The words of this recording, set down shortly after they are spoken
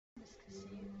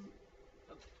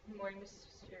Good morning,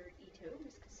 Mr. Ito,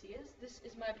 Ms. Casillas. This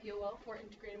is my PoL for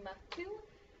Integrated Math 2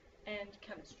 and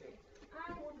Chemistry.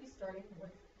 I will be starting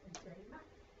with Integrated Math.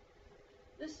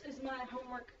 This is my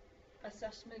homework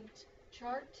assessment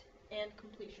chart and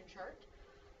completion chart.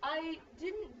 I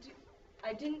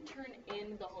didn't turn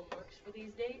in the homeworks for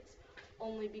these dates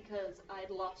only because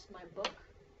I'd lost my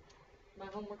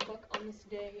homework book on this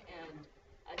day, and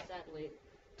I sadly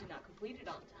did not complete it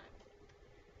on time.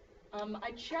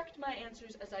 I checked my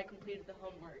answers as I completed the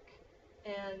homework,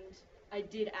 and I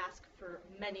did ask for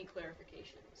many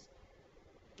clarifications.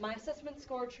 My assessment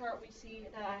score chart, we see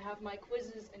that I have my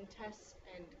quizzes and tests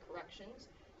and corrections.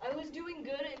 I was doing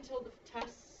good until the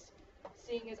tests,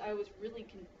 seeing as I was really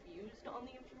confused on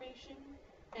the information,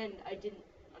 and I didn't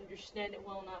understand it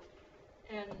well enough,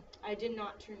 and I did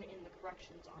not turn in the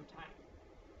corrections on time.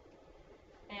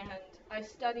 And I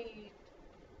studied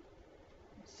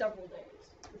several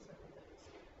days.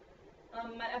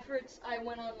 My efforts, I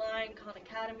went online, Khan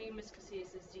Academy, Ms.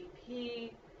 Casillas'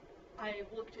 DP, I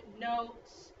looked at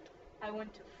notes, I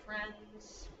went to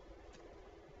friends.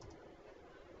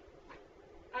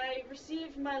 I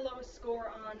received my lowest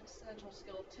score on Essential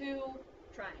Skill 2,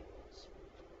 Triangles.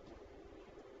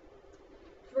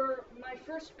 For my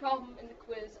first problem in the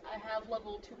quiz, I have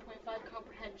level 2.5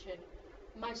 comprehension.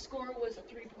 My score was a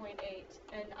 3.8,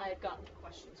 and I got the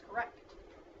questions correct.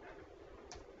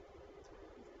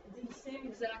 The same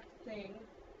exact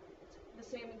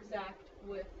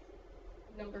with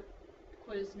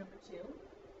quiz number 2.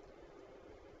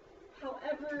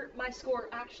 However, my score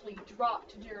actually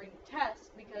dropped during the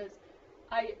test because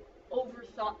I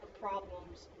overthought the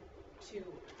problems to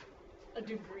a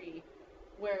degree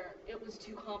where it was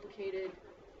too complicated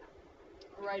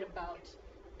right about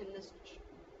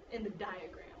in the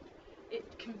diagram.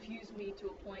 It confused me to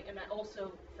a point, and I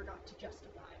also forgot to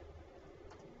justify it.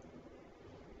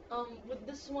 With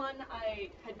this one,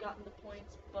 I had gotten the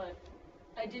points, but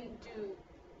I didn't do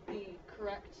the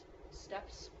correct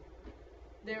steps.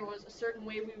 There was a certain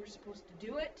way we were supposed to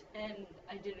do it, and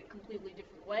I did it a completely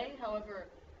different way. However,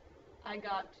 I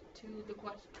got to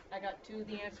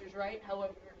the answers right.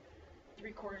 However,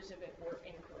 3/4 of it were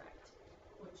incorrect,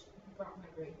 which brought my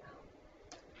grade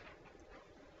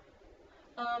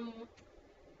down.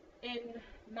 In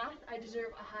math, I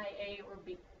deserve a high A or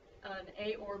B, an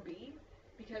A or B,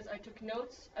 because I took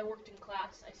notes, I worked in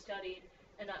class, I studied,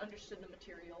 and I understood the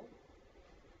material.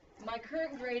 My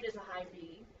current grade is a high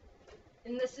B,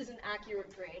 and this is an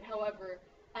accurate grade. However,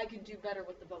 I could do better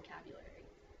with the vocabulary.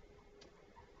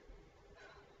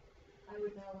 I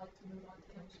would now like to move on to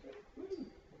chemistry.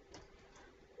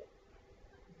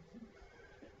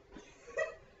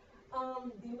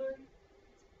 Dealer,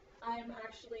 I have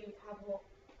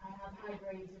high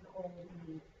grades in all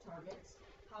the targets.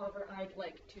 However, I'd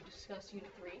like to discuss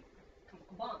Unit 3,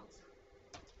 chemical bonds.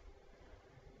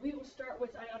 We will start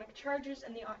with ionic charges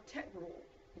and the octet rule.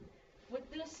 With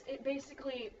this, it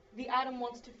basically, the atom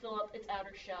wants to fill up its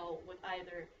outer shell with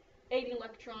either 8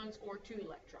 electrons or 2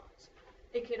 electrons.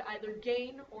 It could either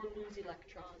gain or lose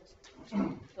electrons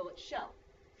to fill its shell.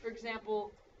 For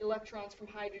example, electrons from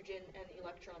hydrogen and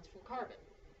electrons from carbon.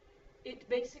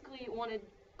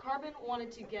 Carbon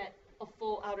wanted to get a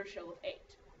full outer shell of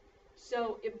 8.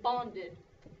 So it bonded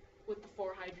with the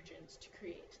 4 hydrogens to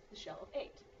create the shell of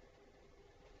 8.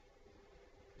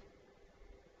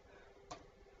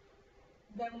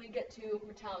 Then we get to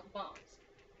metallic bonds.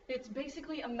 It's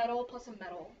basically a metal plus a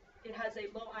metal. It has a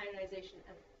low ionization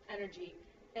energy,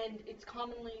 and it's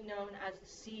commonly known as the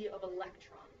sea of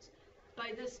electrons.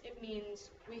 By this, it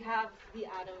means we have the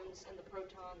atoms and the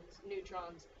protons,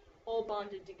 neutrons, all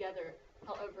bonded together.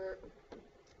 However,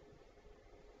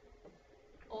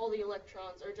 all the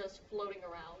electrons are just floating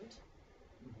around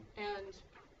and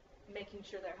making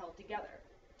sure they're held together.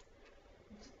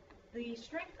 The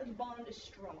strength of the bond is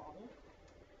strong.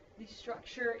 The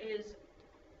structure is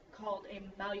called a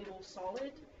malleable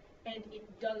solid, and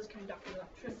it does conduct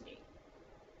electricity.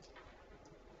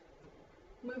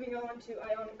 Moving on to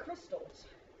ionic crystals.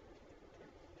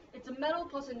 It's a metal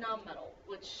plus a nonmetal,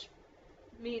 which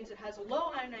means it has a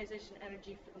low ionization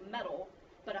energy for the metal,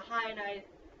 but a high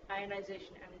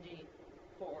ionization energy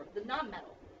for the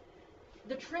nonmetal.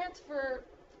 The transfer,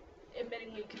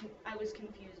 admittingly, I was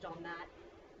confused on that,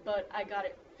 but I got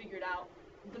it figured out.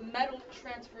 The metal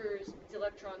transfers its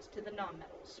electrons to the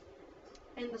nonmetals.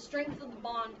 And the strength of the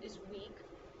bond is weak,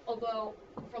 although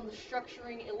from the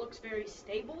structuring it looks very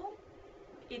stable.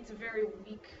 It's a very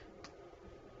weak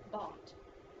bond.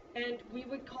 And we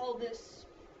would call this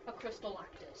a crystal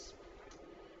lattice.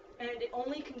 And it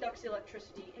only conducts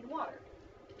electricity in water.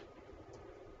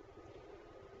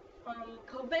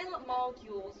 Covalent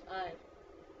molecules,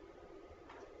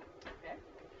 okay.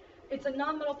 It's a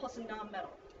nonmetal plus a nonmetal.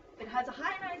 It has a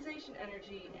high ionization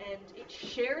energy and it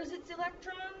shares its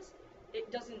electrons.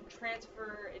 It doesn't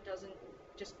transfer, it doesn't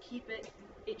just keep it,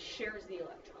 it shares the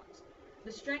electrons.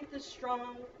 The strength is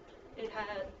strong,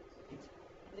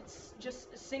 it's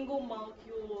just single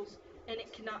molecules, and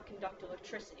it cannot conduct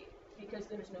electricity because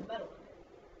there's no metal in it.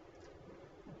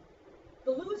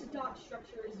 The Lewis dot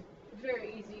structure is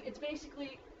very easy. It's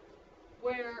basically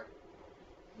where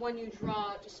when you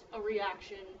draw just a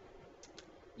reaction,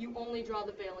 you only draw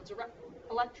the valence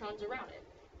electrons around it.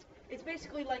 It's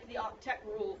basically like the octet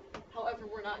rule, however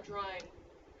we're not drawing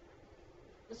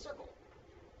the circle.